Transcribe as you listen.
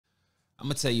I'm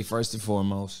gonna tell you first and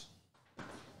foremost,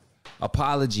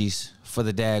 apologies for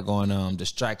the daggone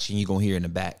distraction you're gonna hear in the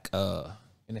back.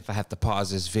 And if I have to pause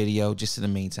this video, just in the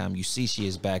meantime, you see she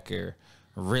is back here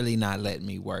really not letting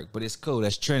me work. But it's cool.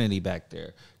 That's Trinity back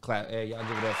there. Clap. Hey, y'all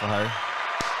give it up for her.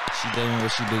 She doing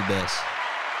what she do best.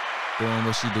 Doing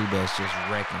what she do best, just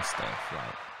wrecking stuff.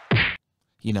 Like,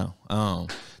 you know,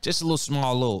 just a little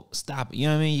small little stop. You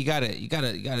know what I mean? You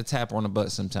gotta tap her on the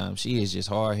butt sometimes. She is just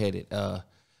hard-headed.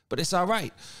 But it's all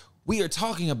right. We are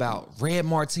talking about Red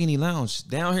Martini Lounge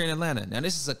down here in Atlanta. Now,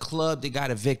 this is a club that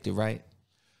got evicted, right?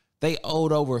 They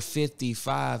owed over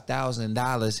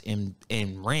 $55,000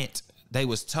 in rent. They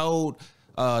was told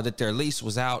that their lease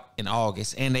was out in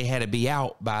August and they had to be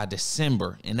out by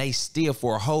December. And they still,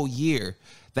 for a whole year,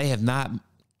 they have not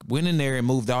went in there and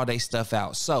moved all their stuff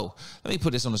out. So let me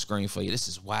put this on the screen for you. This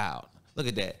is wild. Look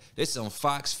at that. This is on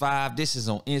Fox 5. This is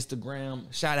on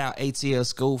Instagram. Shout out ATL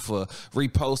School for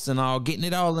reposting all, getting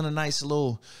it all in a nice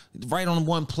little, right on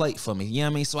one plate for me. You know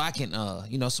what I mean? So I can,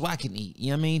 so I can eat. You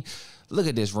know what I mean? Look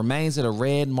at this. Remains of the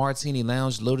Red Martini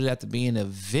Lounge looted after being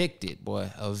evicted, boy.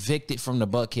 Evicted from the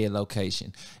Buckhead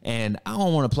location. And I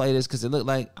don't want to play this because it looked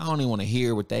like I don't even want to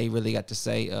hear what they really got to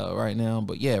say right now.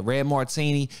 But yeah, Red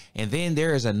Martini. And then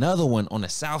there is another one on the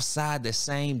south side the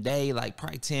same day, like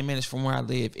probably 10 minutes from where I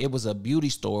live. It was a beauty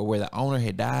store where the owner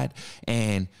had died.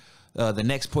 And the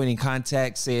next point in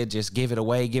contact said, just give it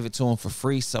away, give it to them for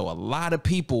free. So a lot of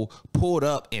people pulled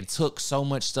up and took so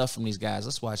much stuff from these guys.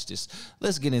 Let's watch this.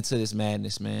 Let's get into this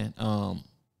madness, man.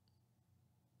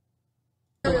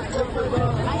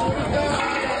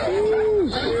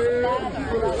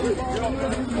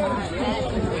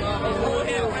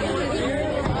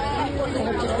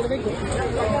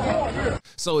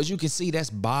 So as you can see, that's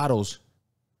bottles.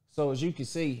 So as you can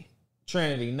see,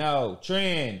 Trinity, no,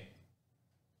 Trend.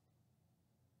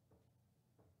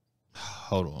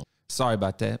 Hold on. Sorry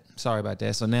about that. Sorry about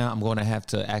that. So now I'm going to have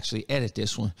to actually edit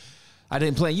this one. I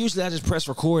didn't plan. Usually I just press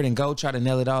record and go try to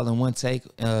nail it all in one take,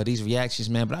 these reactions,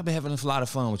 man. But I've been having a lot of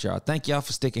fun with y'all. Thank y'all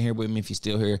for sticking here with me if you're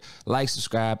still here. Like,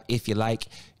 subscribe if you like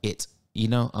it. You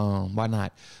know, why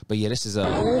not? But yeah, this is and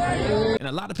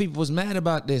a lot of people was mad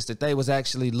about this, that they was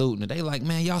actually looting it. They like,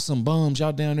 man, y'all some bums.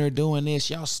 Y'all down there doing this.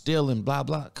 Y'all stealing, blah,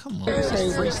 blah. Come on. This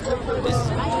is free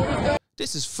stuff.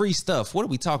 This is free stuff. What are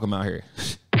we talking about here?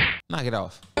 Knock it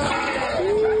off.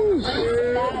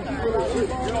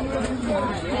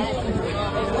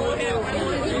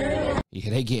 Yeah,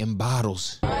 they getting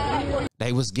bottles.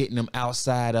 They was getting them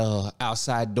outside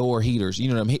door heaters.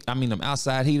 You know them? I mean them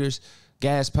outside heaters,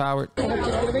 gas powered.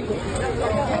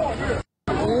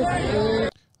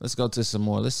 Let's go to some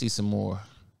more. Let's see some more.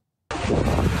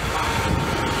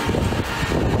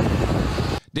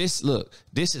 This, look,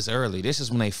 this is early. This is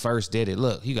when they first did it.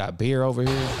 Look, you got beer over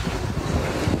here.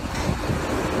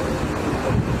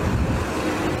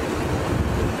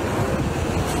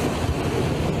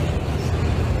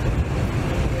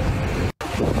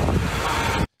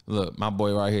 Look, my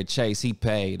boy right here, Chase, he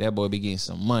paid. That boy be getting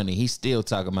some money. He's still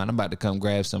talking about, I'm about to come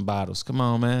grab some bottles. Come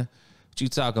on, man. What you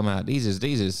talking about? These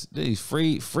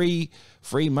free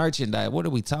merchandise. What are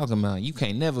we talking about? You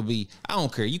can't never be, I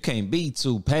don't care. You can't be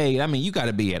too paid. I mean, you got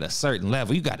to be at a certain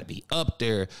level. You got to be up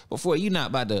there before you're not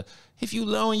about to, if you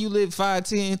low and you live 5,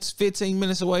 10, 15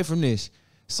 minutes away from this.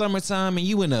 Summertime and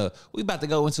we about to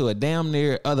go into a damn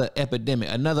near other epidemic,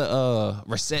 another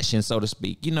recession, so to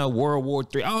speak. You know, World War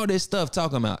III, all this stuff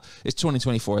talking about. It's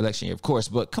 2024 election year, of course,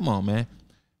 but come on, man.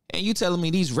 And you telling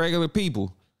me these regular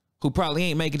people who probably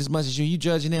ain't making as much as you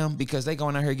judging them because they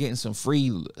going out here getting some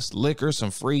free liquor,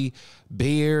 some free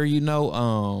beer, you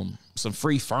know, some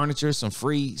free furniture, some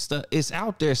free stuff. It's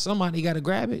out there. Somebody got to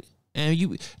grab it,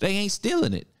 and they ain't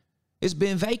stealing it. It's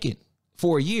been vacant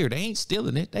for a year. They ain't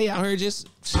stealing it. They out here just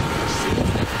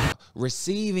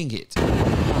receiving it.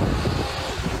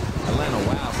 Atlanta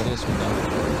wild for this one,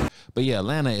 though. But yeah,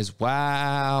 Atlanta is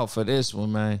wild for this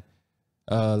one, man.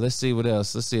 Let's see what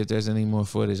else. Let's see if there's any more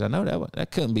footage. I know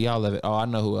that couldn't be all of it. Oh, I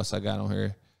know who else I got on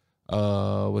here.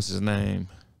 What's his name?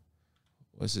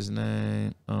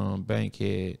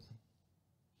 Bankhead.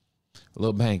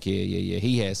 Little Bankhead. Yeah.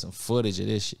 He had some footage of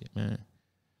this shit, man.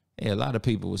 Yeah, a lot of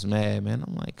people was mad, man.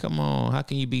 I'm like, come on, how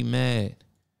can you be mad?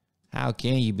 How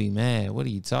can you be mad? What are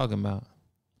you talking about?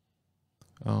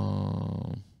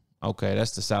 Okay,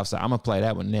 that's the south side. I'm gonna play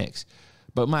that one next.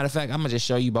 But matter of fact, I'm gonna just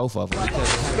show you both of them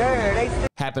because it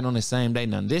happened on the same day.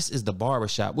 Now, this is the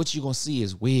barbershop. What you gonna see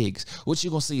is wigs. What you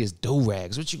gonna see is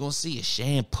do-rags. What you gonna see is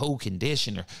shampoo,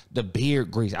 conditioner, the beard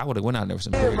grease. I would have went out there for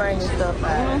some beard grease. Stuff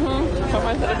out.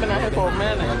 Somebody said I've been out here for a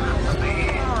minute.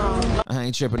 I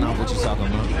ain't tripping off what you talking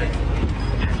about.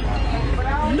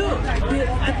 Look.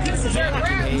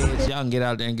 Heads. Y'all can get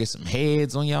out there and get some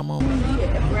heads on y'all mama.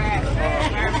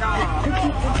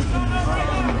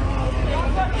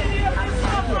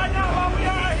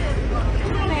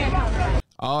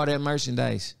 All that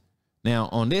merchandise. Now,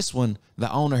 on this one,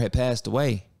 the owner had passed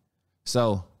away.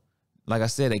 So, like I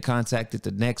said, they contacted the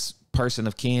next person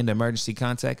of kin, the emergency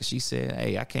contact, and she said,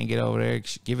 hey, I can't get over there.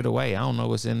 Give it away. I don't know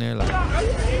what's in there. Like,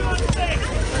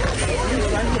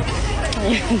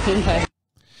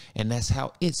 and that's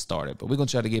how it started. But we're going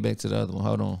to try to get back to the other one.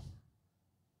 Hold on.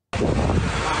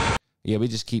 Yeah, we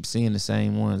just keep seeing the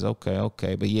same ones.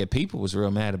 Okay. But yeah, people was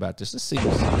real mad about this. Let's see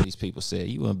what some of these people said.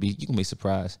 You gonna be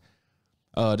surprised.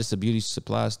 This is a beauty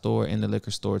supply store in the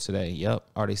liquor store today. Yep.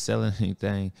 Are they selling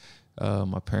anything?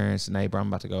 My parents' neighbor, I'm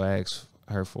about to go ask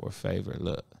her for a favor.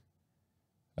 Look.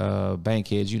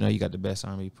 Bankheads, you know you got the best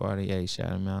R&B party. Hey, shout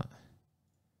them out.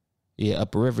 Yeah,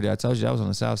 Upper Riverdale. I told you I was on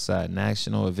the south side.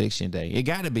 National Eviction Day. It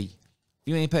gotta be. If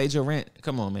you ain't paid your rent,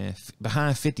 come on, man.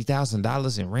 Behind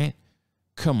 $50,000 in rent?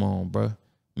 Come on, bro.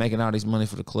 Making all this money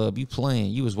for the club. You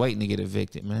playing. You was waiting to get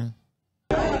evicted, man.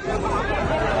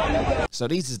 So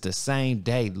these is the same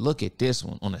day. Look at this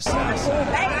one on the south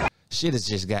side. Shit has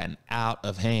just gotten out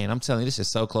of hand. I'm telling you, this is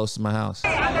so close to my house.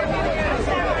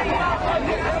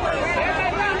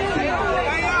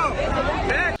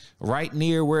 Right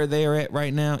near where they're at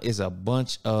right now is a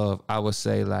bunch of, I would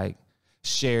say, like,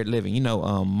 shared living, you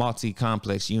know,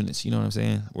 multi-complex units, you know what I'm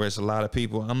saying? Where it's a lot of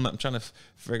people. I'm trying to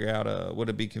figure out what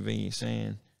would be convenient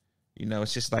saying. You know,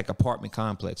 it's just like apartment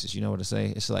complexes, you know what I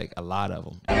say? It's like a lot of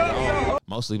them.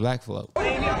 Mostly black folk.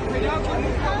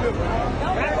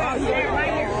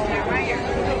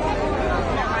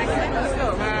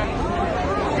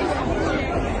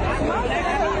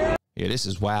 Yeah, this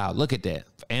is wild. Look at that.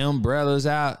 Umbrellas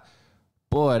out.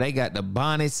 Boy, they got the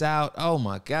bonnets out. Oh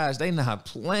my gosh, they not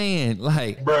playing.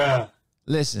 Like, bruh.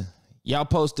 Listen, y'all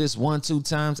post this 1-2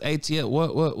 times ATL.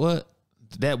 What?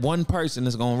 That one person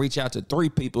is gonna reach out to 3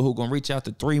 people who gonna reach out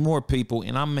to 3 more people,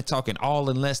 and I'm talking all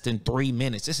in less than 3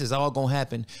 minutes. This is all gonna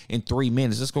happen in 3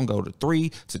 minutes. It's gonna go to 3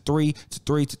 to 3 to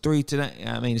 3 to 3 to that.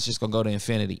 I mean, it's just gonna go to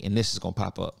infinity, and this is gonna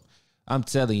pop up. I'm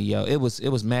telling you, yo, it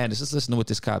was madness. Let's listen to what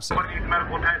this cop said.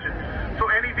 Medical attention. So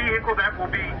any vehicle that will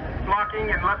be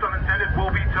blocking and left unattended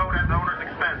will be towed at the owner's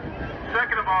expense.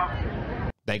 Second of all,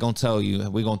 they gonna tow you.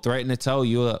 We gonna threaten to tow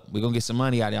you up. We gonna get some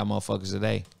money out of y'all motherfuckers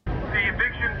today. The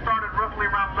eviction started roughly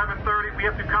around 11:30. We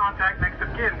have to contact next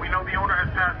of kin. We know the owner has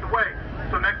passed away,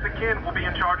 so next of kin will be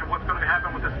in charge of what's going to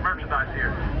happen with this merchandise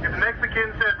here. If the next of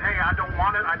kin says, hey, I don't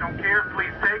want it, I don't care,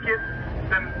 please take it,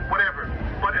 then whatever.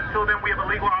 But until then, we have a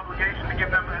legal obligation to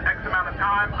give them an X amount of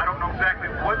time. I don't know exactly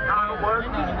what time it was,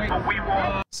 but we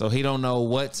will. So he don't know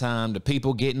what time the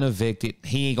people getting evicted.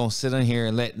 He ain't gonna sit in here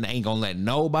and ain't gonna let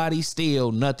nobody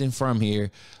steal nothing from here,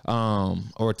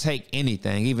 or take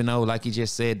anything. Even though, like he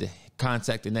just said, to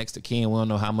contact the next of kin, we don't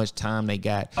know how much time they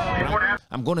got.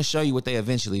 I'm gonna show you what they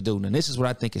eventually do. And this is what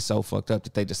I think is so fucked up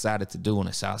that they decided to do on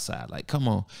the south side. Like, come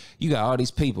on, you got all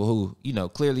these people who, you know,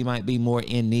 clearly might be more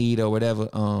in need or whatever.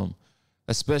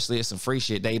 Especially at some free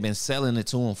shit. They've been selling it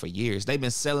to them for years. They've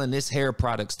been selling this hair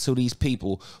products to these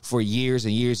people for years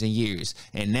and years and years.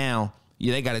 And now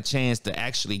they got a chance to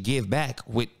actually give back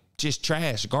with just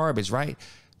trash, garbage, right?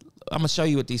 I'm going to show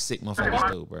you what these sick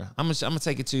motherfuckers do, bro. I'm gonna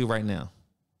take it to you right now.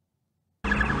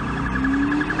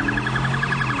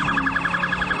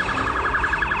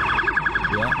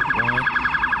 Yeah, 1,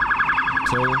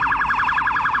 2,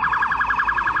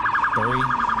 3,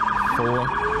 4,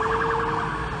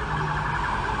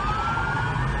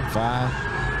 5.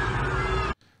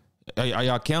 Are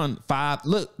y'all counting? 5.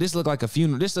 Look, this look like a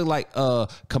funeral. This look like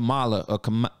Kamala or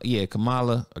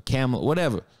Kamala or Camel,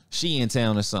 whatever. She in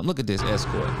town or something. Look at this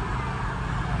escort.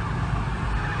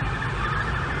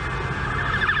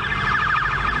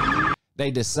 They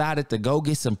decided to go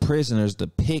get some prisoners to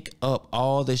pick up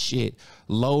all the shit,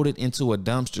 load it into a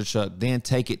dumpster truck, then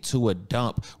take it to a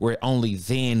dump where only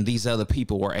then these other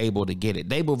people were able to get it.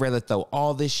 They would rather throw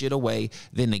all this shit away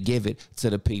than to give it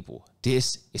to the people.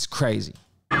 This is crazy.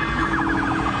 And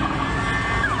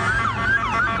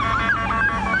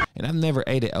I've never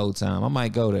ate at Old Time. I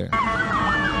might go there.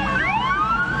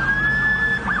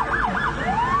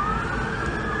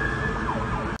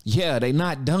 Yeah, they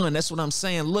not done. That's what I'm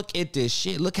saying. Look at this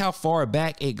shit. Look how far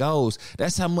back it goes.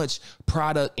 That's how much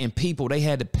product and people they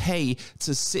had to pay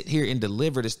to sit here and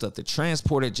deliver this stuff, to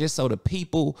transport it just so the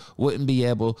people wouldn't be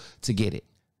able to get it.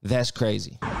 That's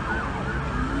crazy.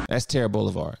 That's Terror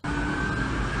Boulevard.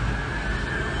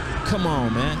 Come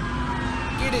on, man.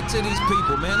 Get it to these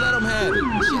people, man. Let them have it.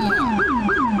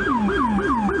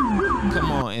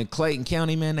 Come on. And Clayton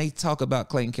County, man, they talk about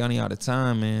Clayton County all the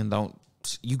time, man.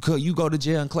 you go to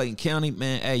jail in Clayton County,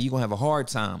 man, hey, you're going to have a hard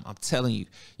time. I'm telling you.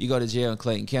 You go to jail in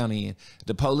Clayton County, and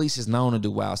the police is known to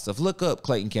do wild stuff. Look up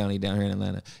Clayton County down here in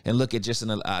Atlanta and look at just,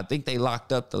 I think they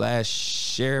locked up the last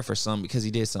sheriff or something because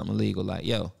he did something illegal. Like,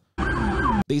 yo,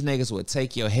 these niggas would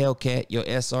take your Hellcat, your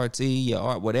SRT, your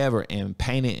art, whatever, and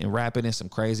paint it and wrap it in some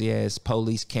crazy ass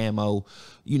police camo,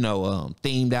 you know,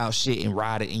 themed out shit and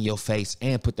ride it in your face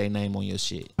and put their name on your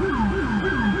shit.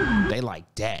 They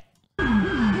like that.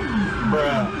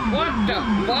 Bruh. What the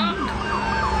fuck?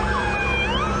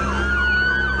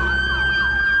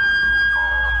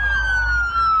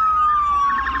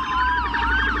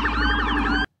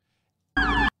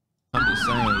 I'm just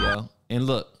saying, yo. And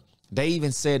look, they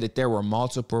even said that there were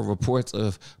multiple reports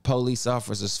of police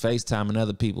officers FaceTiming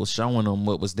other people, showing them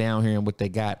what was down here and what they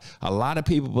got. A lot of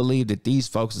people believe that these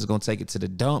folks is going to take it to the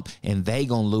dump and they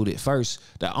going to loot it first.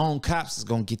 The own cops is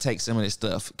going to take some of this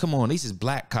stuff. Come on, these is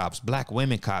black cops, black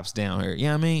women cops down here. You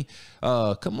know what I mean?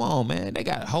 Come on, man. They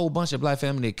got a whole bunch of black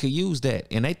family that could use that.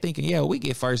 And they thinking, yeah, we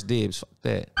get first dibs. Fuck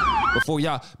that. Before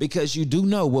y'all, because you do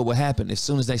know what would happen as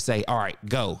soon as they say, all right,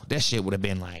 go. That shit would have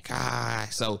been like,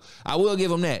 So I will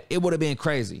give them that. It would have been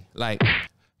crazy. Like,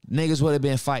 niggas would have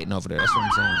been fighting over there. That's what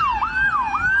I'm saying.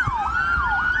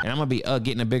 And I'm going to be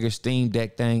getting a bigger Steam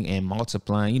Deck thing and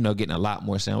multiplying, you know, getting a lot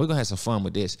more sound. We're going to have some fun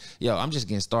with this. Yo, I'm just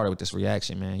getting started with this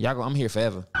reaction, man. Y'all, I'm here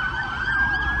forever.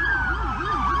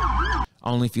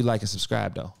 Only if you like and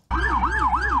subscribe, though.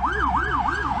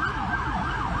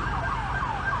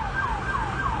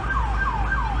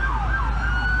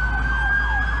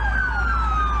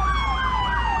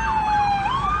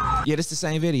 Yeah, this the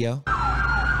same video.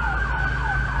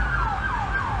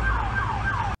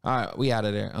 All right, we out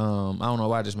of there. I don't know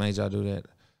why I just made y'all do that.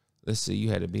 Let's see. You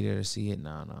had to be there to see it.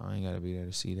 No, I ain't got to be there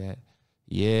to see that.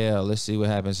 Yeah, let's see what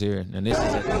happens here. And this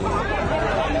is it. All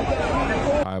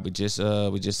right, we just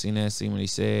seen that. See what he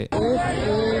said.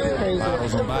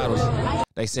 Bottles on bottles.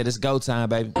 They said it's go time,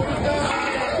 baby.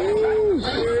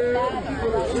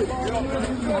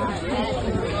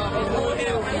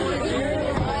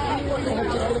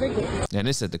 And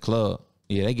this at the club.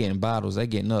 Yeah, they getting bottles. They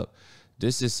getting up.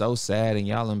 This is so sad and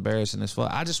y'all embarrassing as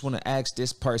fuck. I just want to ask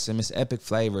this person, Miss Epic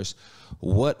Flavors,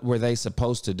 what were they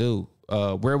supposed to do?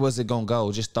 Where was it gonna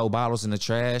go? Just throw bottles in the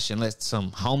trash and let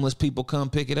some homeless people come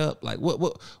pick it up? Like,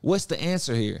 what's the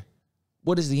answer here?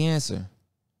 What is the answer?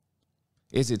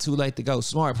 Is it too late to go?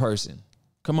 Smart person.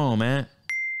 Come on, man.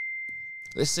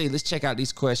 Let's see. Let's check out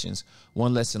these questions.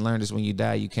 One lesson learned is when you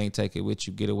die, you can't take it with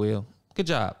you. Get a wheel. Good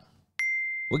job.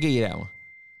 We'll give you that one.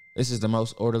 This is the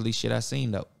most orderly shit I've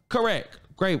seen, though. Correct.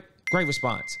 Great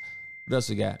response. What else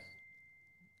we got?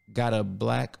 Got a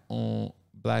black-owned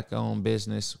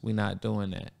business. We not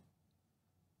doing that.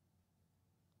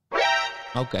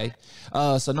 Okay.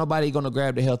 So nobody gonna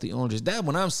grab the healthy oranges. That's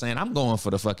what I'm saying. I'm going for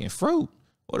the fucking fruit.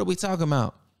 What are we talking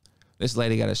about? This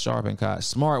lady got a sharpened cart.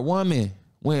 Smart woman.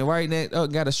 Went right next.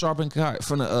 Got a sharpened cart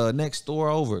from the next door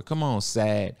over. Come on,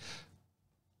 sad.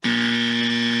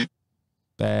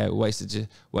 Bad. Wasted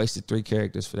 3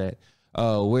 characters for that.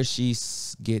 Where she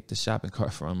get the shopping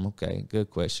cart from? Okay, good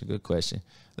question.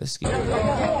 Let's get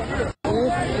it.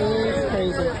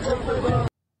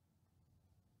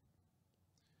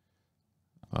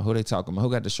 Who they talking about?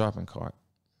 Who got the shopping cart?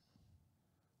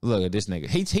 Look at this nigga.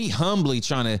 He humbly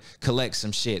trying to collect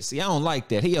some shit. See, I don't like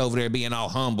that. He over there being all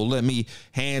humble. Let me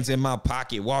hands in my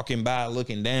pocket, walking by,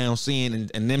 looking down, seeing,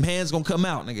 and them hands gonna come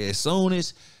out, nigga. As soon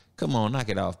as, come on, knock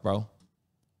it off, bro.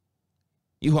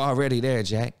 You already there,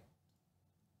 Jack.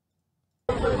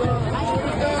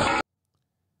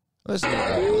 Let's look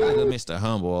at Mr.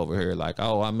 Humble over here. Like,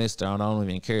 oh, I missed her. I don't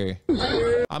even care.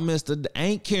 I missed her.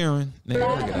 Ain't caring.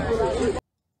 Nigga, look at that.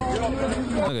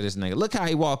 Look at this nigga. Look how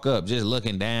he walk up, just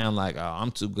looking down like, oh,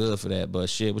 I'm too good for that. But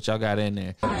shit, what y'all got in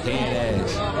there? Head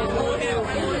ass.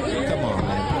 Come on,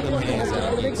 man. Put them hands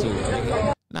out there too,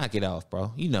 nigga. Knock it off,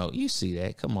 bro. You know, you see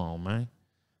that. Come on, man.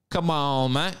 Come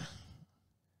on, man.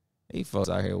 These folks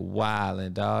out here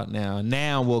wilding, dog.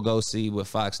 Now we'll go see what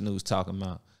Fox News talking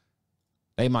about.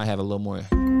 They might have a little more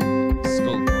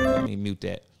scope. Let me mute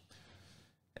that.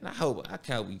 And I hope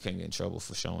we can't get in trouble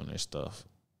for showing their stuff.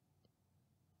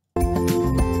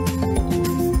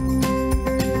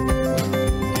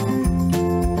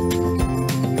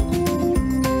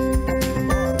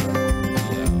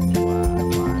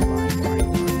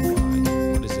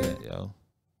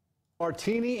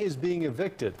 Martini is being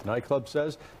evicted. The nightclub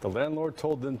says the landlord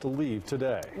told them to leave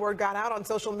today. Word got out on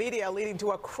social media, leading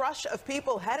to a crush of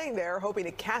people heading there, hoping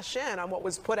to cash in on what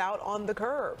was put out on the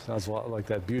curb. Sounds a lot like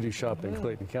that beauty shop in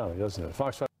Clayton County, doesn't it?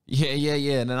 Fox 5.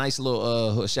 Yeah. And a nice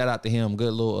little shout out to him.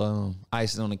 Good little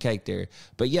icing on the cake there.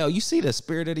 But yo, you see the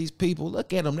spirit of these people?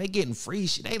 Look at them. They getting free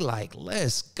shit. They like,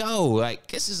 let's go. Like,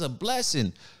 this is a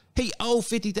blessing. He owed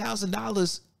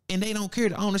 $50,000 and they don't care.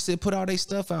 The owner said put all their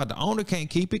stuff out. The owner can't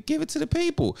keep it. Give it to the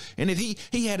people. And if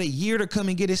he had a year to come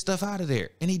and get his stuff out of there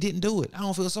and he didn't do it, I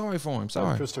don't feel sorry for him.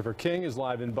 Sorry. Christopher King is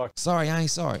live in Buckhead. Sorry, I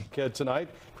ain't sorry. Tonight.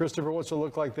 Christopher, what's it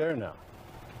look like there now?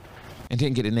 And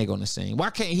didn't get a nigga on the scene. Why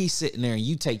can't he sit in there and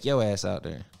you take your ass out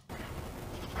there?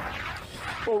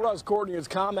 Well, Russ, Courtney, it's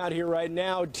calm out here right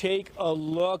now. Take a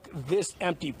look. This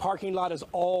empty parking lot is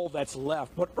all that's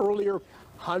left. But earlier,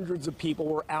 hundreds of people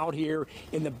were out here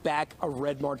in the back of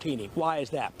Red Martini. Why is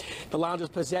that? The lounge's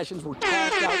possessions were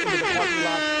tossed out into the parking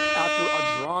lot after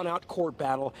a drawn-out court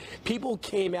battle. People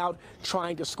came out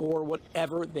trying to score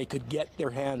whatever they could get their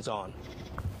hands on.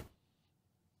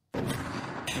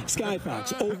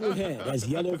 Skyfox overhead as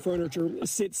yellow furniture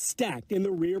sits stacked in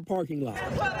the rear parking lot.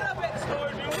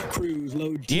 Crews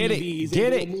load TVs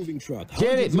into a moving truck.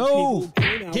 Get it, move.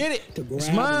 Get it.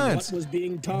 It's mine. What was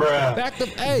being tossed out. Back the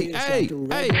hey.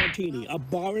 Red Martini, a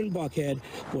bar in Buckhead,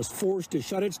 was forced to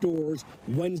shut its doors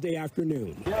Wednesday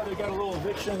afternoon. Yeah, they got a little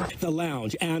eviction. The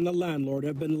lounge and the landlord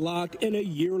have been locked in a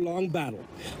year-long battle.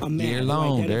 A man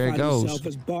Year-long, who there it identified goes. himself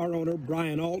as bar owner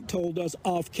Brian Alt told us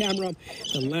off camera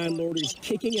the landlord is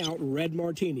kicking out Red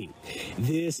Martini.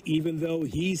 This even though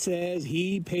he says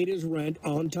he paid his rent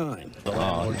on time. The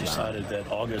landlord decided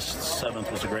that August 7th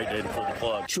was a great day to pull the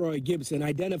plug. Troy Gibson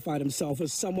identified himself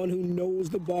as someone who knows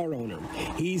the bar owner.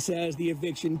 He says the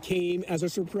eviction came as a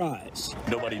surprise.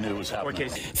 Nobody knew it was happening.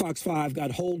 Fox 5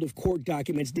 got hold of court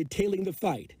documents detailing the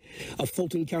fight. A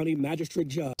Fulton County magistrate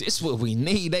judge. This what we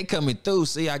need. They coming through.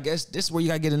 See, I guess this is where you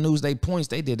got to get the news. They points.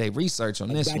 They did their research on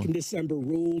this Back one. in December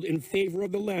ruled in favor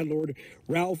of the landlord,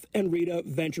 Ralph and Rita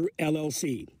Venture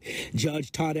LLC.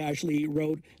 Judge Todd Ashley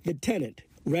wrote the tenant,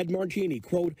 Red Martini,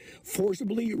 quote,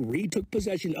 forcibly retook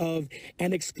possession of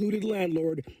and excluded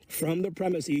landlord from the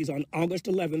premises on August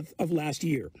 11th of last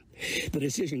year. The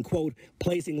decision, quote,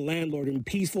 placing landlord in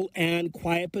peaceful and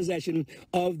quiet possession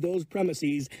of those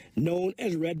premises known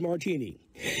as Red Martini.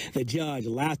 The judge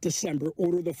last December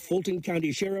ordered the Fulton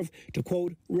County Sheriff to,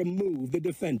 quote, remove the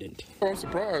defendant. I'm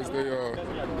surprised they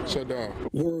shut down.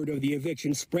 Word of the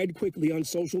eviction spread quickly on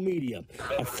social media.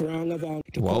 A throng of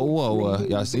Whoa.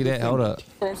 Y'all see that? Hold up.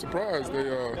 I'm surprised they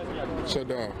shut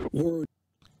down. Word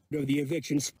of the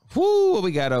evictions. Whoo, what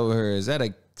we got over here? Is that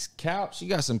a couch? You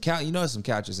got some couch. You know there's some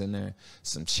couches in there.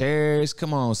 Some chairs.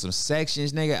 Come on, some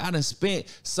sections, nigga. I done spent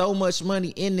so much money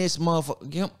in this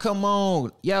motherfucker. Come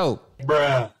on. Yo.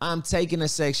 Bruh. I'm taking a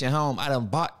section home. I done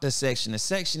bought the section. The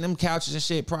section, them couches and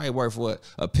shit probably worth what?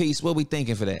 A piece. What we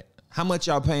thinking for that? How much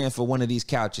y'all paying for one of these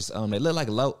couches? They look like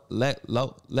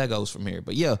Legos from here.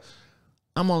 But yeah,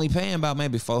 I'm only paying about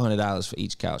maybe $400 for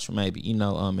each couch, maybe, you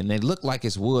know, and they look like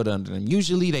it's wood under them.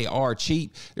 Usually they are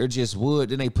cheap. They're just wood.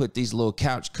 Then they put these little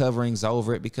couch coverings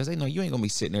over it because they know you ain't gonna be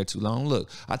sitting there too long. Look,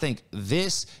 I think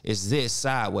this is this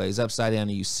sideways, upside down,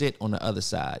 and you sit on the other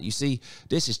side. You see,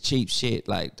 this is cheap shit.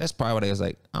 Like, that's probably why they was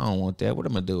like, I don't want that. What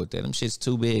am I gonna do with that? Them shit's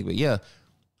too big. But yeah,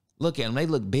 look at them. They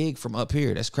look big from up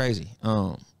here. That's crazy.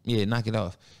 Yeah, knock it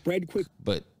off. Spread quick.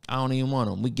 But I don't even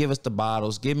want them. We give us the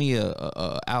bottles. Give me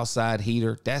a outside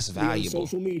heater. That's valuable.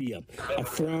 Social media, a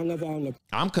throng of onlookers.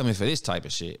 I'm coming for this type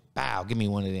of shit. Bow, give me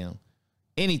one of them.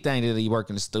 Anything that you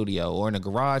work in the studio or in the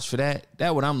garage for that.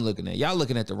 That's what I'm looking at. Y'all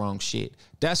looking at the wrong shit.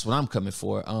 That's what I'm coming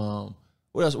for.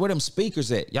 What else? Where them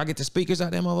speakers at? Y'all get the speakers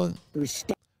out there,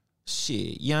 motherfucker?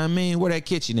 Shit, you know what I mean? Where that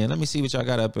kitchen at? Let me see what y'all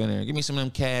got up in there. Give me some of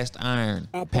them cast iron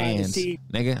pans.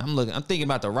 Nigga, I'm thinking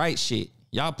about the right shit.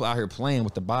 Y'all out here playing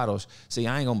with the bottles. See,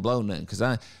 I ain't gonna blow nothing because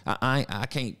I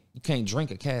can't. You can't drink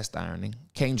a cast iron.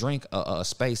 Can't drink a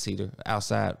space heater,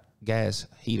 outside gas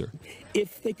heater.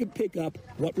 If they could pick up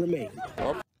what remained.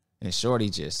 And Shorty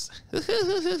just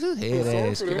head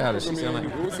ass. Get out of shit.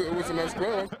 It was a nice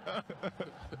class.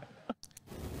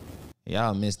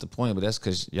 Y'all missed the point, but that's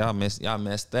because y'all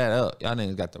messed that up. Y'all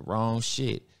niggas got the wrong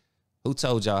shit. Who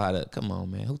told y'all how to? Come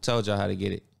on, man. Who told y'all how to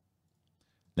get it?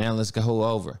 Now let's go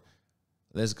over.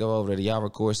 Let's go over there. Y'all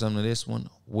record some of this one.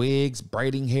 Wigs,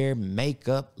 braiding hair,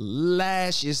 makeup,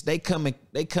 lashes. They coming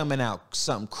out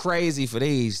something crazy for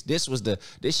these. This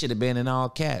should have been in all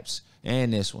caps.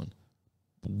 And this one.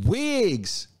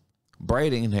 Wigs,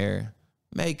 braiding hair,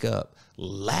 makeup,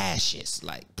 lashes.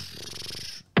 Like,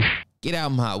 get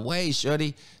out of my way,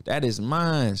 shorty. That is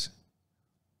mine.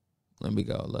 Let me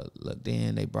go. Look.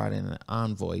 Then they brought in an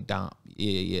envoy dump.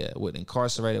 Yeah. With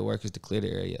incarcerated workers to clear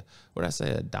the area. What did I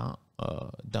say? A dump.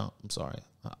 Dump. I'm sorry.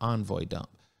 An envoy dump.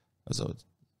 So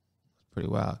Pretty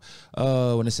wild.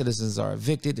 When the citizens are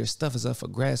evicted, their stuff is up for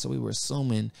grabs, so we were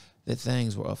assuming that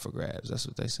things were up for grabs. That's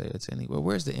what they say. Well,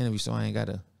 where's the interview? So I ain't got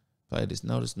to play this.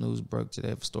 Notice news broke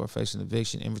today of a store facing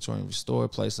eviction. Inventory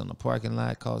restored, placed on the parking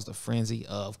lot, caused a frenzy,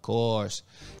 of course.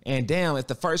 And damn, if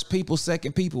the first people,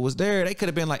 second people was there, they could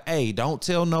have been like, hey, don't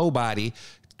tell nobody.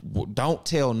 Don't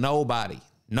tell nobody.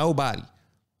 Nobody.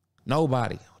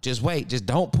 Just wait. Just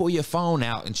don't pull your phone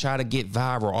out and try to get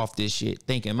viral off this shit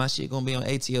thinking my shit gonna be on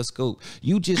ATL Scoop.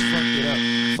 You just fucked it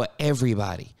up for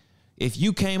everybody. If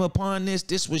you came upon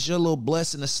this was your little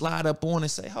blessing to slide up on and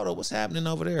say, hold up, what's happening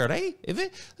over there?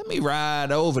 Let me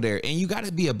ride over there. And you got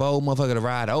to be a bold motherfucker to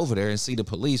ride over there and see the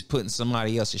police putting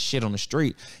somebody else's shit on the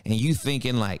street. And you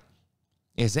thinking like,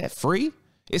 is that free?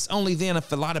 It's only then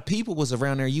if a lot of people was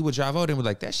around there, you would drive over there and be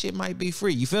like, that shit might be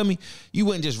free. You feel me? You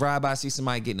wouldn't just ride by, see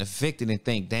somebody getting evicted and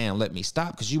think, damn, let me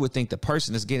stop. Because you would think the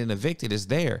person that's getting evicted is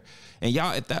there. And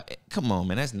y'all, come on,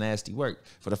 man, that's nasty work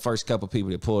for the first couple people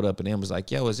that pulled up and then was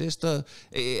like, yo, is this the,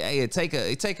 hey, it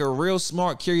take a real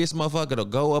smart, curious motherfucker to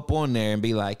go up on there and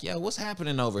be like, yo, what's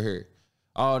happening over here?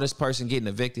 Oh, this person getting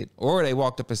evicted. Or they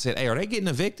walked up and said, hey, are they getting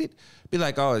evicted? Be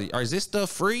like, oh, is this stuff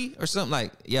free or something?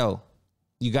 Like, yo,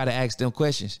 you got to ask them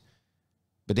questions.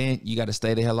 But then you got to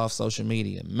stay the hell off social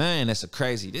media. Man, that's a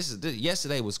crazy.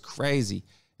 Yesterday was crazy.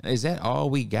 Is that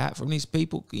all we got from these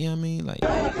people? You know what I mean? Like,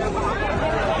 look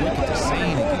at the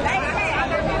scene again.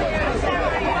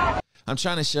 I'm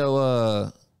trying to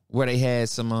show where they had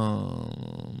some,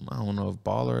 I don't know if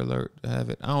Baller Alert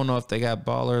have it. I don't know if they got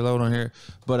Baller Alert on here.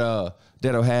 But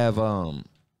that'll have,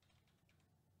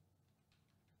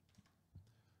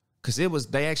 because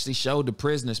they actually showed the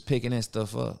prisoners picking that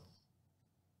stuff up.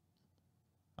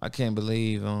 I can't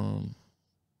believe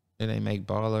it ain't make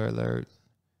Baller Alert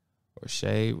or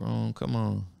Shade Room. Come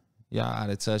on. Y'all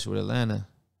out of touch with Atlanta.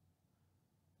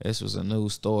 This was a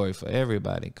news story for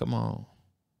everybody. Come on.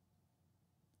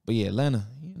 But yeah, Atlanta,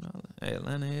 you know, hey,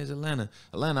 Atlanta is Atlanta.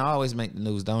 Atlanta always make the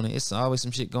news, don't it? It's always some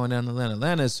shit going down in Atlanta.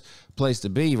 Atlanta's a place to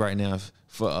be right now.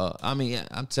 I mean,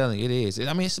 I'm telling you, it is.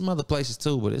 I mean, it's some other places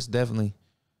too, but it's definitely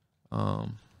a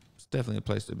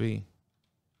place to be.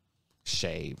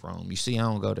 Shade Room. You see, I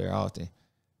don't go there often.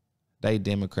 They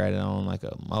Democratic on like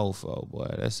a mofo,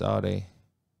 boy. That's all they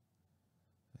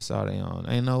on.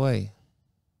 Ain't no way.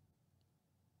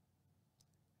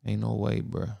 Ain't no way,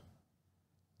 bro.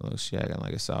 Look, she acting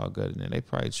like it's all good in there. They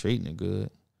probably treating it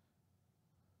good.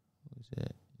 What's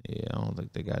that? Yeah, I don't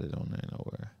think they got it on there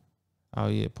nowhere. Oh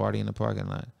yeah, party in the parking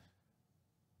lot.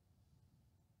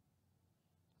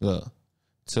 Look.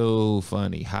 Too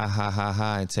funny. Ha, ha, ha,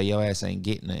 ha, until your ass ain't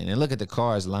getting it. And look at the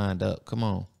cars lined up. Come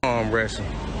on. Bomb wrestling.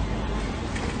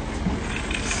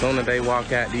 Soon as they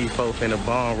walk out, these folks finna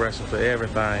bomb wrestle for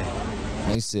everything.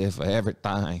 They said for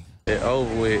everything. It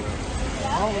over with.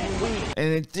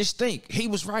 And just think, he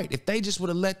was right. If they just would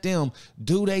have let them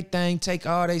do their thing, take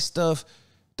all their stuff,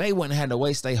 they wouldn't have to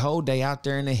waste their whole day out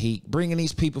there in the heat, bringing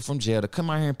these people from jail to come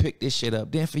out here and pick this shit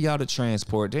up. Then for y'all to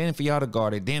transport, then for y'all to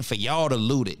guard it, then for y'all to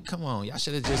loot it. Come on, y'all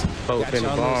should have just. Folks in the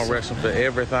bomb wrestling for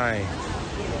everything.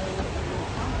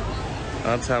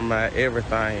 I'm talking about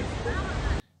everything.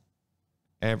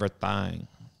 Everything.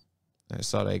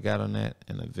 That's all they got on that.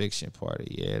 An eviction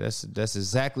party. Yeah, that's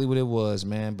exactly what it was,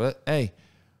 man. But hey,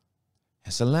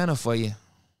 it's Atlanta for you.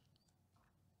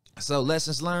 So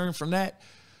lessons learned from that.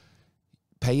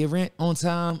 Pay your rent on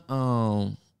time.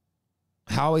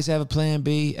 Always have a plan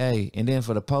B. Hey, and then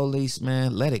for the police,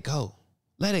 man, let it go.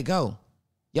 Let it go.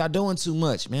 Y'all doing too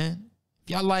much, man.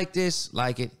 If y'all like this,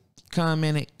 like it.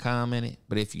 Comment it.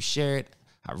 But if you share it,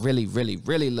 I really, really,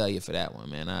 really love you for that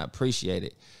one, man. I appreciate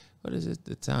it. What is it?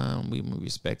 The time we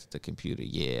respected the computer.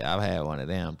 Yeah, I've had one of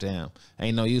them. Damn.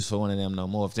 Ain't no use for one of them no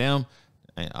more. If them,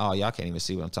 oh, y'all can't even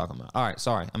see what I'm talking about. All right,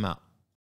 sorry. I'm out.